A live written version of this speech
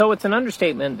So it's an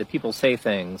understatement that people say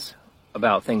things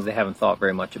about things they haven't thought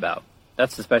very much about.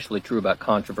 That's especially true about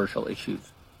controversial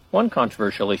issues. One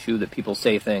controversial issue that people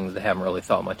say things they haven't really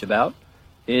thought much about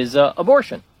is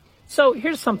abortion. So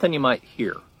here's something you might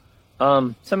hear.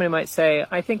 Somebody might say,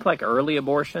 I think like early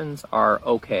abortions are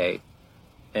okay.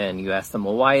 And you ask them,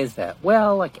 well, why is that?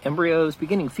 Well, like embryos,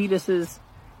 beginning fetuses,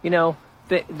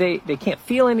 they can't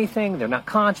feel anything. They're not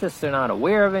conscious. They're not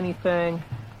aware of anything.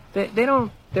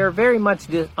 They're very much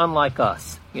unlike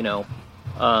us,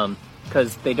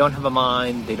 because they don't have a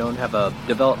mind. They don't have a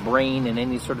developed brain in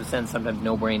any sort of sense, sometimes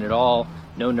no brain at all,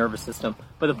 no nervous system.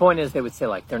 But the point is they would say,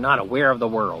 like, they're not aware of the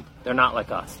world. They're not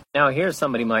like us. Now, here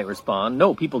somebody might respond,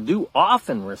 no, people do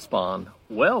often respond,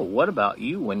 well, what about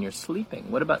you when you're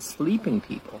sleeping? What about sleeping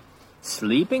people?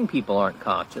 Sleeping people aren't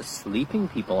conscious. Sleeping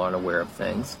people aren't aware of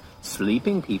things.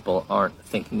 Sleeping people aren't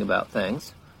thinking about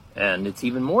things. And it's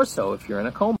even more so if you're in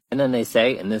a coma. And then they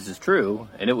say, and this is true,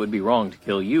 and it would be wrong to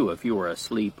kill you if you were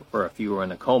asleep or if you were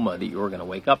in a coma that you were going to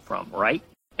wake up from, right?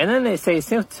 And then they say,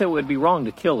 since it would be wrong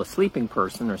to kill a sleeping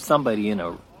person or somebody in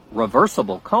a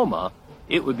reversible coma,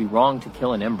 it would be wrong to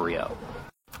kill an embryo.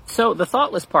 So the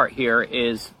thoughtless part here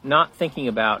is not thinking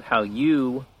about how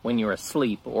you, when you're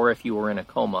asleep or if you were in a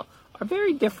coma, are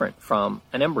very different from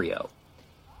an embryo.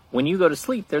 When you go to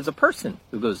sleep, there's a person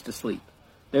who goes to sleep.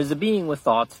 There's a being with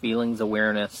thoughts, feelings,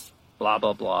 awareness, blah,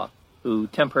 blah, blah, who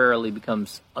temporarily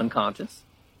becomes unconscious.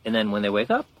 And then when they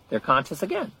wake up, they're conscious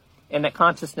again. And that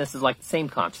consciousness is like the same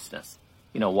consciousness.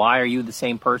 Why are you the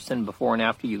same person before and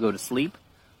after you go to sleep?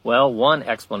 Well, one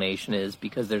explanation is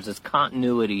because there's this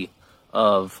continuity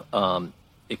of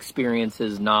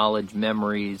experiences, knowledge,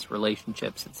 memories,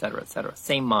 relationships, etc., etc.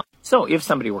 Same mind. So if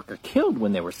somebody were killed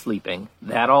when they were sleeping,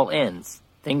 that all ends.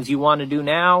 Things you want to do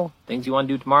now, things you want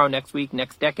to do tomorrow, next week,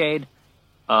 next decade,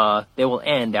 they will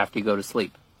end after you go to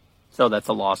sleep. So that's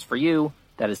a loss for you.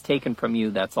 That is taken from you.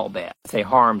 That's all bad. It's a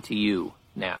harm to you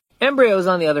now. Embryos,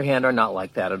 on the other hand, are not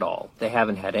like that at all. They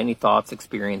haven't had any thoughts,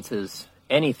 experiences,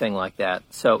 anything like that.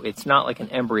 So it's not like an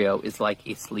embryo is like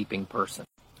a sleeping person.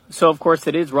 So, of course,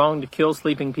 it is wrong to kill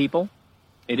sleeping people.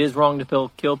 It is wrong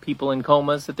to kill people in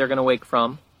comas that they're going to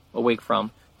awake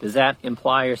from. Does that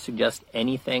imply or suggest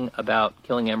anything about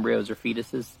killing embryos or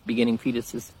fetuses, beginning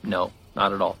fetuses? No,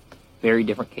 not at all. Very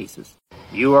different cases.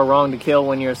 You are wrong to kill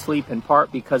when you're asleep in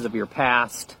part because of your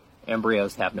past.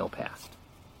 Embryos have no past.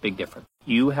 Big difference.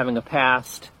 You having a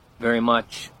past very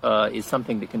much is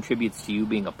something that contributes to you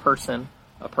being a person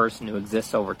who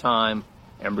exists over time.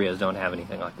 Embryos don't have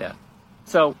anything like that.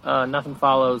 So nothing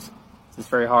follows. Is this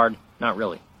very hard? Not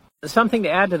really. Something to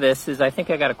add to this is I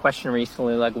think I got a question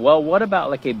recently like, well, what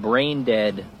about like a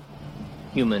brain-dead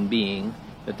human being,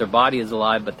 that their body is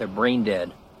alive but they're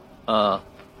brain-dead?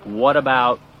 What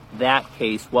about that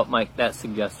case? What might that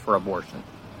suggest for abortion?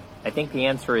 I think the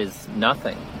answer is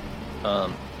nothing.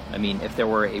 If there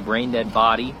were a brain-dead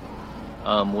body,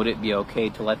 would it be okay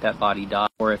to let that body die?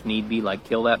 Or if need be, like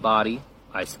kill that body?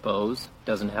 I suppose.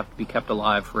 Doesn't have to be kept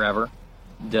alive forever.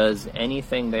 Does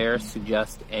anything there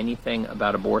suggest anything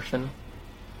about abortion?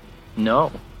 No,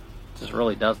 it just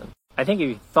really doesn't. I think if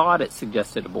you thought it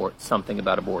suggested something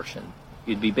about abortion,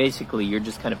 you're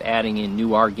just kind of adding in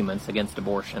new arguments against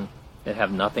abortion that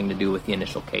have nothing to do with the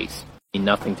initial case,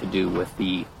 nothing to do with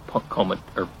the coma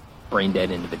or brain-dead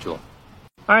individual.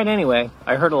 All right, anyway,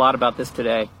 I heard a lot about this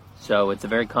today, so it's a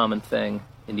very common thing.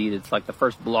 Indeed, it's like the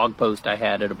first blog post I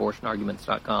had at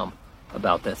abortionarguments.com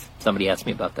about this. Somebody asked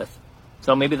me about this.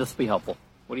 So maybe this will be helpful.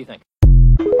 What do you think?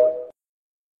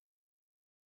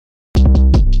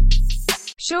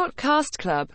 Short Cast Club